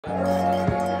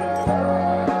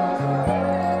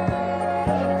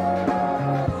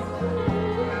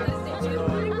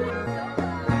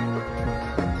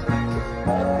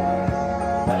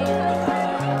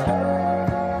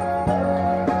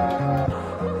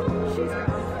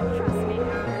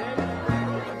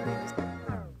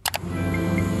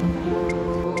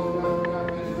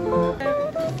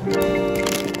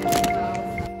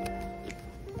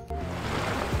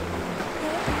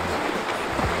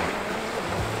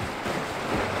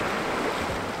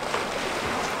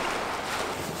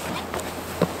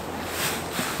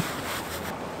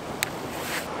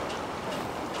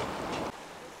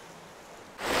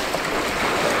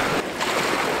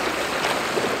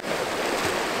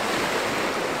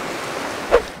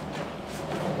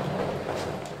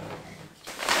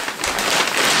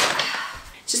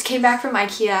Just came back from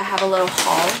IKEA, I have a little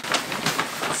haul.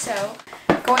 So,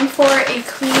 going for a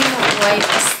clean white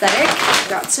aesthetic.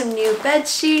 Got some new bed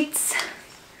sheets.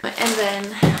 And then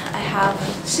I have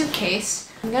a suitcase.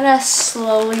 I'm gonna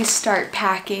slowly start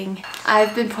packing.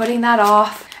 I've been putting that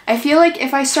off. I feel like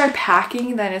if I start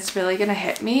packing, then it's really gonna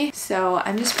hit me. So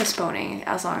I'm just postponing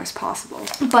as long as possible.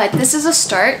 But this is a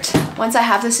start. Once I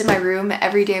have this in my room,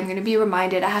 every day I'm gonna be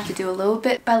reminded I have to do a little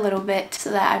bit by little bit so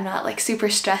that I'm not like super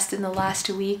stressed in the last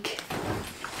week.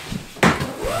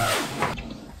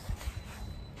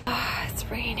 It's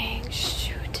raining,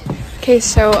 shoot. Okay,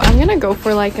 so I'm gonna go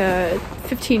for like a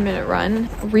 15-minute run.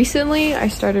 Recently, I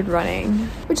started running,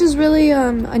 which is really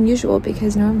unusual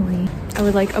because normally I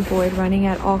would like avoid running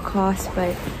at all costs,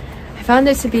 but I found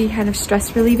it to be kind of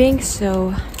stress relieving,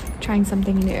 so trying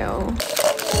something new.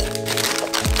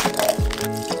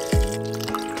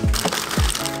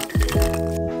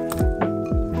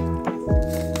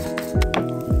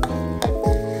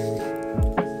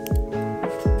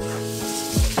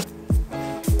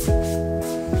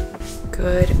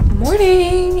 Good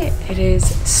morning. It is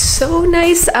so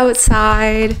nice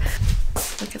outside.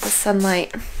 Look at the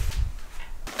sunlight.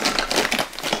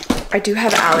 I do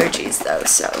have allergies though,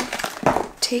 so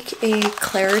take a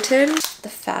Claritin, the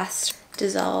fast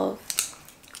dissolve.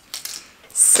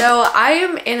 So I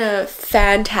am in a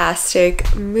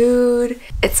fantastic mood.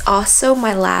 It's also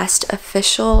my last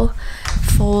official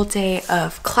full day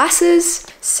of classes.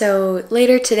 So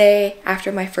later today,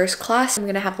 after my first class, I'm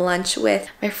gonna have lunch with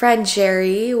my friend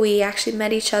Jerry. We actually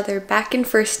met each other back in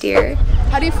first year.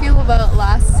 How do you feel about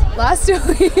last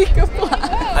week of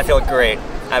class? I feel great.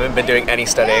 I haven't been doing any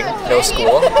studying, no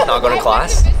school, not going to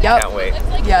class. Yep. Can't wait.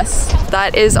 Yes,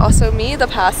 that is also me the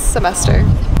past semester.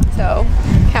 So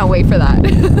can't wait for that.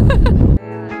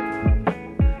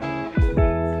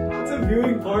 It's a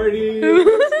viewing party.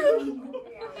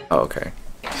 Oh, okay.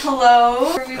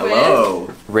 Hello. Hello.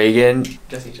 Reagan.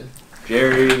 Jesse.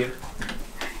 Jerry.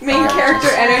 Main character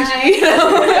energy.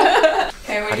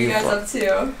 Okay, what are you guys up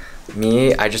to?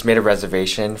 Me, I just made a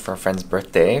reservation for a friend's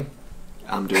birthday.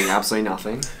 I'm doing absolutely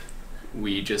nothing.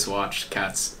 We just watched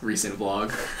Kat's recent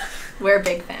vlog. We're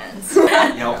big fans. You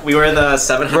know, we were the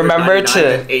 799th Remember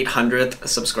to 800th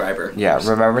subscriber. Yeah,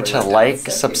 remember to like,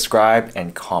 subscribe,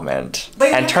 and comment.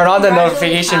 Wait, and turn on the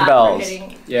notification bells.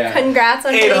 Yeah. Congrats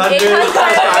on hitting 800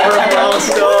 800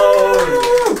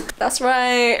 milestone. That's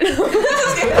right.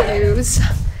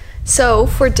 So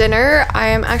for dinner, I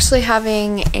am actually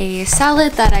having a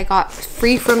salad that I got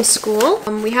free from school.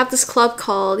 We have this club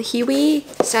called Hiwi,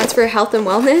 stands for Health and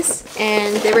Wellness,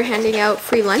 and they were handing out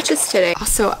free lunches today.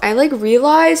 Also, I like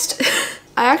realized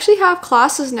I actually have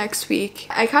classes next week.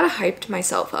 I kind of hyped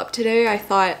myself up today. I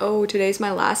thought, oh, today's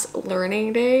my last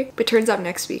learning day, but turns out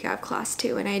next week I have class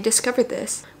too. And I discovered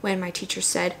this when my teacher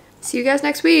said, see you guys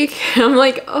next week. I'm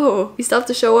like, oh, you still have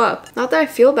to show up. Not that I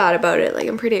feel bad about it, like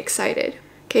I'm pretty excited.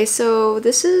 Okay, so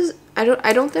this is, I don't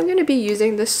think I'm gonna be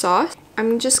using this sauce.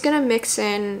 I'm just gonna mix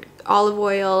in olive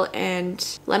oil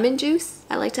and lemon juice.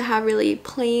 I like to have really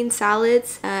plain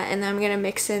salads, and then I'm gonna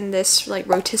mix in this like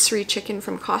rotisserie chicken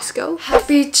from Costco.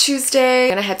 Happy Tuesday!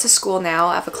 I'm gonna head to school now.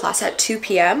 I have a class at 2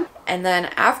 p.m. and then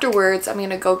afterwards I'm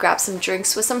gonna go grab some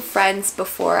drinks with some friends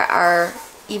before our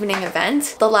evening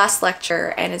event, the last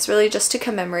lecture, and it's really just to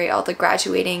commemorate all the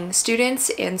graduating students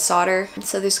in Sauder.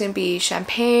 So there's gonna be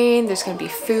champagne, there's gonna be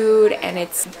food, and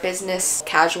it's business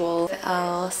casual.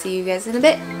 I'll see you guys in a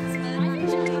bit. How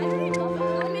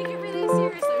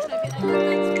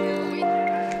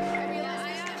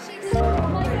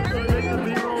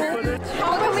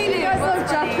can we do? You guys love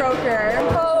Jeff Croker.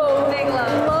 Oh, big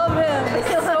love. Love him. I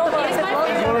feel so much.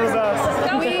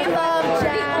 We love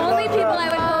Jeff. The only people I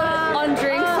would go on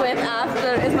drinks with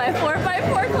after is my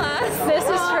 4x4 class. This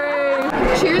is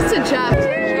true. Cheers to Jeff.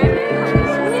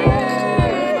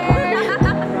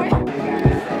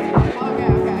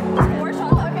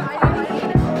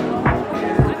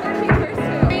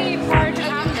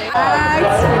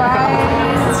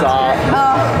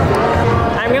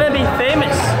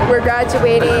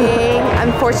 graduating,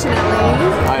 unfortunately.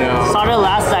 I know. Sauder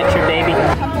last lecture, baby.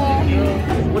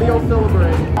 What do y'all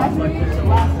celebrate?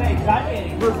 Last day,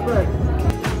 graduating. Respect.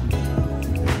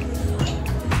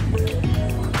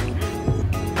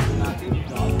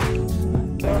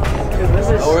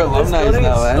 Oh, we're alumni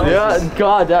now, man. Yeah,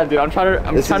 god damn, dude. I'm trying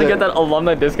to get that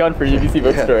alumni discount for UBC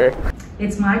Bookstore.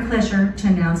 It's my pleasure to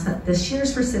announce that this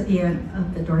year's recipient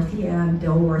of the Dorothy Ann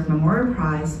Dilworth Memorial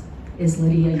Prize is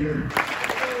Lydia Yu.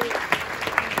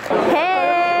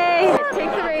 Hey! Take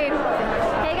the read.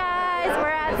 Hey guys, we're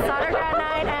at Sauder grad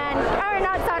night or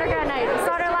not Sauder grad night,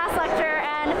 Sauder last lecture,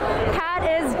 and Kat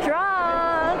is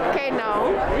drunk. Okay,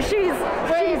 no.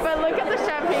 But look at the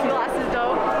champagne glasses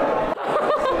though.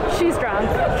 She's drunk.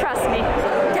 Trust me.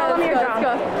 Tell them you're drunk.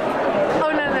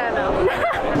 Oh, no.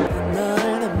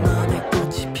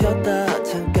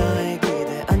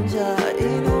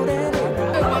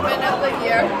 Woman of the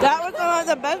year. That was one of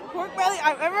the best pork belly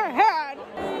I've ever had.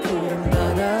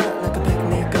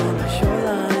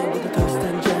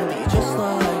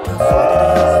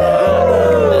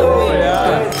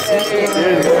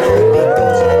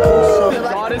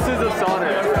 Goddesses of Sauder.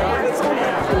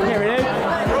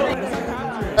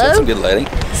 That's some good lighting.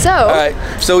 So, Alright,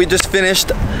 so we just finished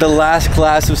the last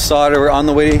class of Sauder. We're on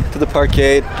the way to the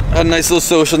parkade. A nice little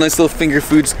social, nice little finger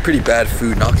food. It's pretty bad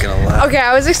food, not gonna lie. okay,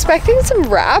 I was expecting some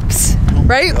wraps,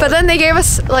 right? But then they gave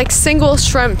us like single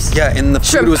shrimps. Yeah, and the food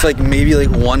Shrimp. was like maybe like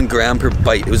 1 gram per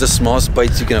bite. It was the smallest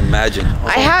bites you can imagine.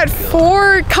 I had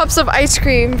 4 cups of ice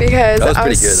cream because That was I pretty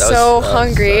was good. That so was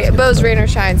hungry. good But it was rain or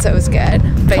shine, so it was good.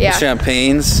 But yeah,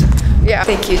 Champagnes. yeah.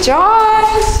 Thank you,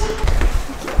 Josh.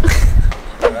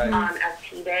 As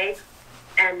tea bags,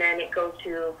 and then it goes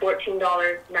to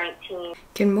 $14.19.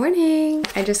 Good morning.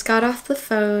 I just got off the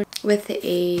phone with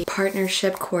a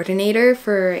partnership coordinator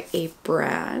for a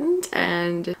brand,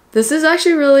 and this is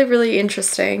actually really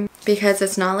interesting because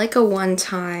it's not like a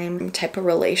one-time type of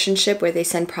relationship where they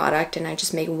send product and I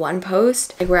just make one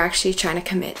post. Like, we're actually trying to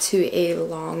commit to a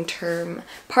long-term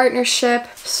partnership,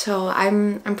 so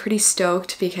I'm pretty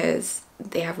stoked because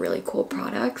they have really cool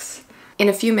products. In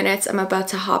a few minutes, I'm about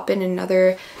to hop in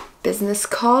another business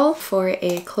call for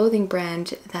a clothing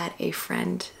brand that a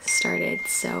friend started,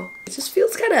 so it just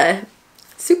feels kind of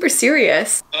super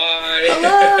serious. Hi.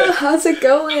 Hello, how's it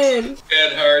going?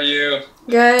 Good, how are you?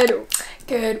 Good.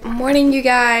 Good morning, you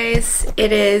guys.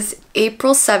 It is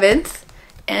April 7th,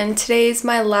 and today's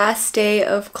my last day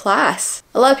of class.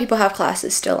 A lot of people have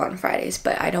classes still on Fridays,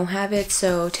 but I don't have it,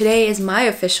 so today is my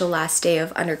official last day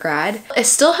of undergrad. It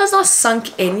still has not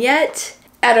sunk in yet.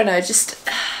 I don't know,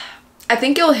 I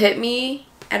think it'll hit me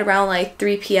at around like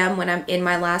 3 p.m. when I'm in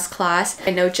my last class.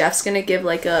 I know Jeff's gonna give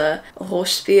like a whole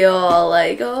spiel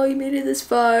like, oh, you made it this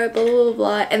far, blah, blah,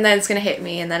 blah, and then it's gonna hit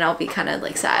me and then I'll be kind of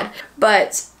like sad.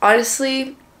 But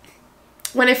honestly,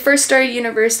 when I first started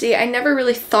university, I never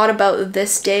really thought about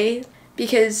this day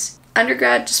because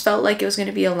undergrad just felt like it was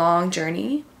gonna be a long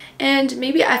journey. And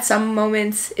maybe at some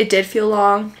moments it did feel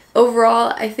long.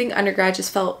 Overall, I think undergrad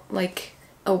just felt like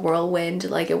a whirlwind.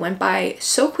 Like, it went by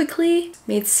so quickly,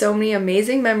 made so many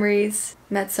amazing memories,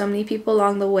 met so many people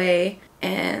along the way,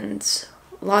 and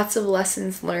lots of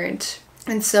lessons learned.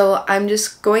 And so I'm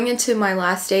just going into my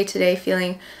last day today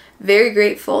feeling very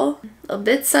grateful, a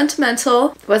bit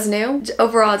sentimental. What's new?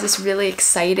 Overall, just really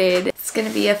excited. It's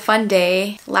gonna be a fun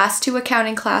day. Last 2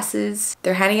 accounting classes.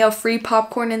 They're handing out free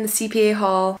popcorn in the CPA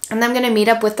hall. And I'm gonna meet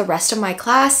up with the rest of my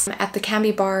class at the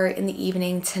Canby Bar in the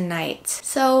evening tonight.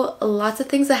 So lots of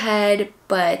things ahead,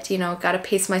 but you know, gotta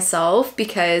pace myself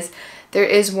because there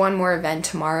is one more event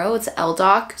tomorrow. It's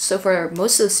LDoc. So for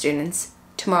most of the students,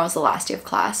 tomorrow's the last day of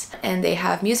class, and they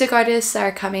have music artists that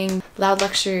are coming. Loud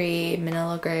Luxury,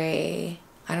 Manila Grey.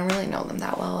 I don't really know them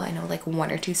that well. I know like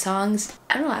 1 or 2 songs.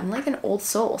 I don't know, I'm like an old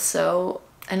soul, so,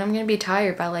 and I'm gonna be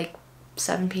tired by like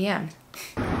 7 p.m.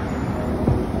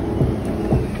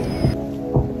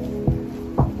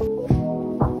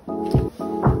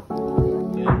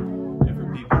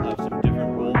 Different people have some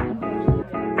different roles.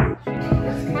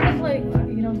 It's kind of like,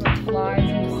 you know, the flies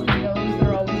and mosquitoes,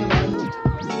 they're always around.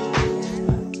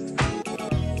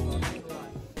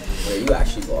 Are you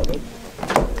actually vlogging?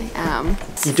 I am.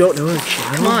 You don't know his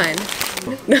channel? Come on.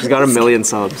 He's got 1 million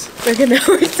subs. Look at that.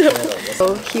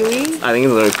 So, Huey? I think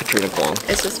it's literally Katrina Kwong.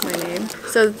 It's just my name.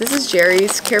 So this is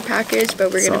Jerry's care package,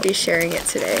 but we're gonna be sharing it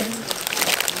today.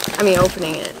 I mean,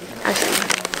 opening it. Actually,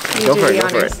 you Go do for it, the go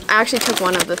for honors. I actually took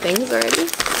one of the things already.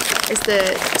 It's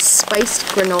the spiced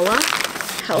granola.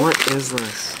 Health. What is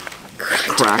this?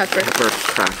 Cracked pepper.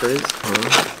 Crackers?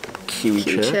 Huh? Kiwi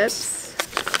chips?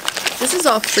 This is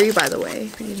all free, by the way.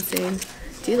 Pretty insane.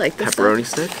 Do you like this Pepperoni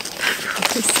stuff? stick?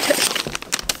 Pepperoni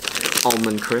stick.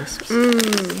 Almond crisps.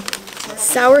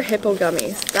 Sour hippo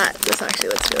gummies. This actually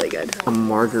looks really good. A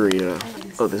margarita.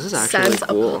 Oh, this is actually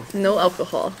cool. No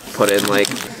alcohol. Put in like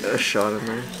a shot in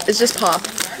there. It's just pop.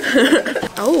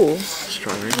 Oh.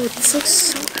 Strawberry. Oh, this looks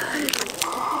so good.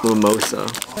 Mimosa.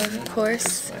 Of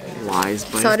course. Wise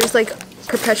bite. Sauder's like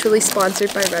perpetually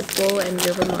sponsored by Red Bull and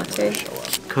Yerba Mate.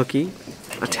 Cookie.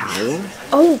 A towel.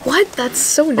 Oh, what? That's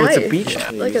so nice. Oh, it's a beach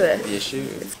tea. Look at this.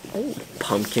 Oh.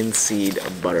 Pumpkin seed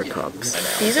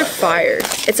buttercups. These are fire.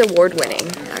 It's award winning,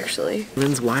 actually.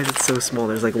 Why is it so small?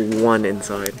 There's like one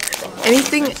inside.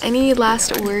 Any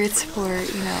last words for,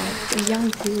 you know, the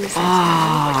young viewers?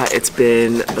 It's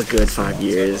been a good 5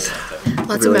 years.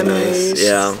 Lots of memories. Nice.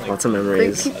 Yeah, lots of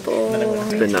memories. Great people.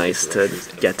 It's been nice to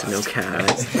get to know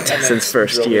Kat since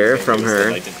first year from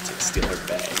her.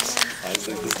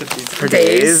 For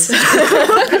days.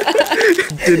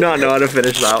 Did not know how to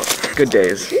finish that. Good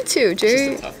days. You too,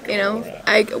 Jerry. You know,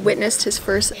 I witnessed his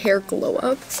first hair glow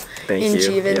up in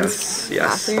Jeevan's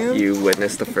bathroom. You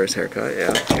witnessed the first haircut,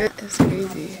 yeah. It's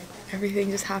crazy.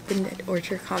 Everything just happened at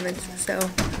Orchard Commons, so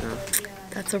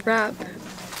that's a wrap.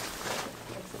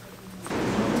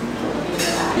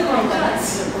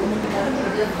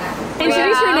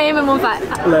 Introduce your name and one fact.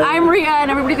 I'm Ria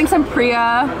and everybody thinks I'm Priya.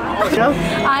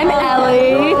 I'm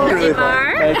Ellie.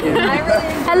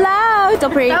 Hello.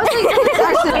 Don't breathe. That was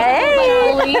like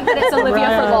hey. But it's Olivia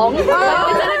for long.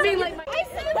 Instead of being like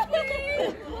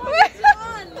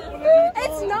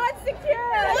it's not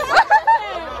secure.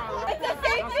 It's a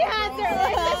safety hazard.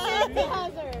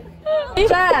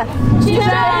 It's a safety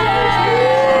hazard.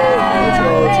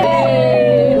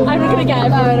 I'm not gonna get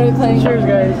it. I'm gonna be playing. Cheers,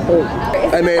 guys.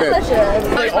 I made it.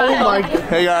 Like, oh my.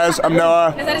 Hey guys, I'm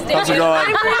Noah. How's it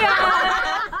going?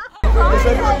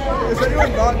 Is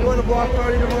anyone not going to block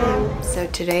party tomorrow? So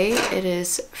today it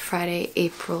is Friday,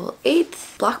 April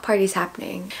 8th. Block party's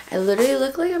happening. I literally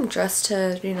look like I'm dressed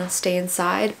to, you know, stay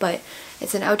inside, but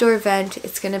it's an outdoor event.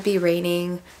 It's gonna be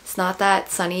raining. It's not that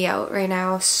sunny out right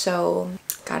now, so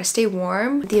gotta stay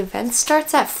warm. The event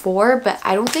starts at 4, but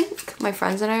I don't think my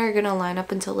friends and I are gonna line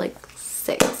up until like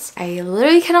 6. I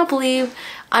literally cannot believe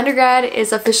undergrad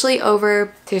is officially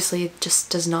over. Seriously, it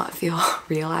just does not feel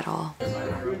real at all.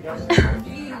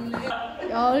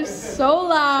 Y'all are so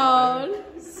loud.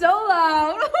 So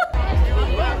loud.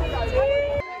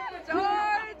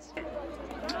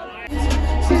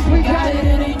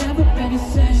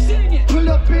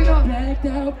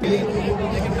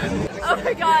 Oh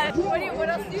my god. What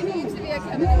else do you need to be a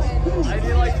chemist? I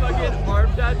did like fucking arm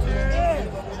tattoos.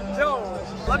 Yo,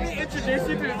 let me introduce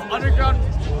you to this underground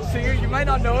singer. You might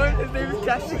not know him. His name is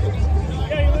Kashi.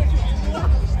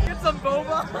 Get some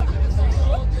boba.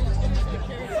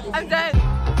 I'm dead.